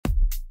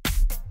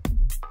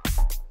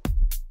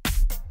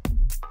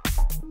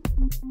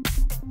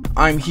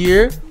I'm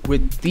here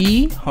with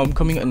the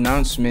homecoming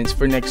announcements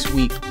for next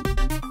week.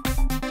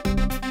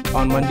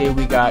 On Monday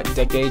we got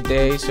Decade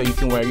Day, so you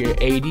can wear your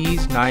 80s,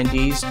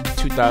 90s,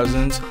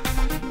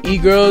 2000s,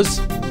 e-girls,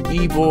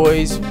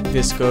 e-boys,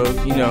 visco,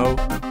 you know.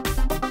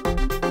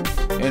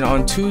 And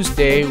on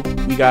Tuesday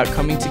we got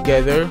Coming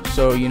Together,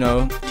 so you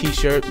know,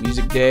 t-shirt,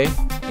 music day,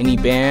 any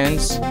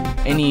bands,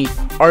 any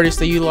artists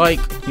that you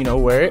like, you know,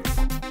 wear it.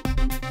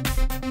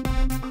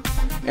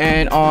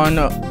 And on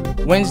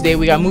Wednesday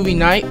we got movie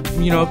night,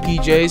 you know,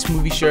 PJs,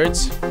 movie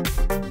shirts.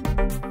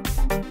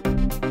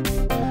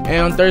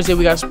 And on Thursday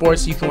we got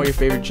sports, so you can wear your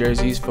favorite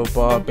jerseys,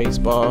 football,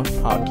 baseball,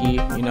 hockey,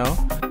 you know.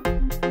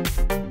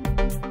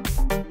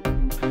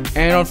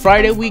 And on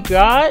Friday we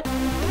got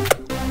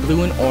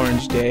Blue and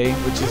Orange Day,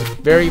 which is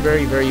very,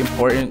 very, very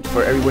important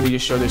for everybody to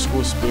show their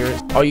school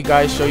spirit. All you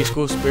guys show your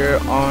school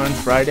spirit on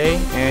Friday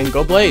and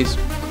go Blaze!